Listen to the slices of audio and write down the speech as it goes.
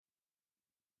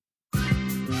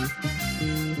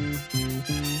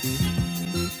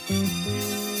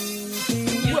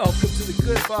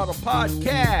Good Bottle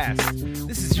Podcast.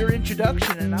 This is your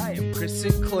introduction, and I am Chris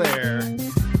Sinclair.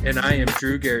 And I am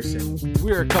Drew Garrison.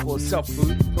 We're a couple of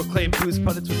self-proclaimed booze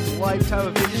pundits with a lifetime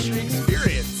of industry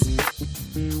experience.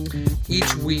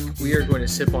 Each week, we are going to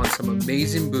sip on some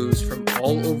amazing booze from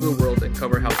all over the world and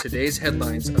cover how today's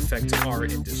headlines affect our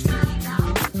industry.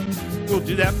 We'll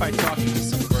do that by talking to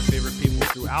some of our favorite people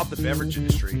throughout the beverage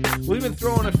industry. We'll even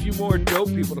throw in a few more dope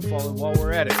people to follow while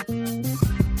we're at it.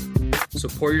 So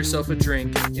pour yourself a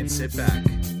drink and sit back.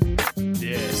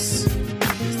 This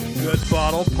is the Good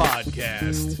Bottle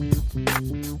Podcast.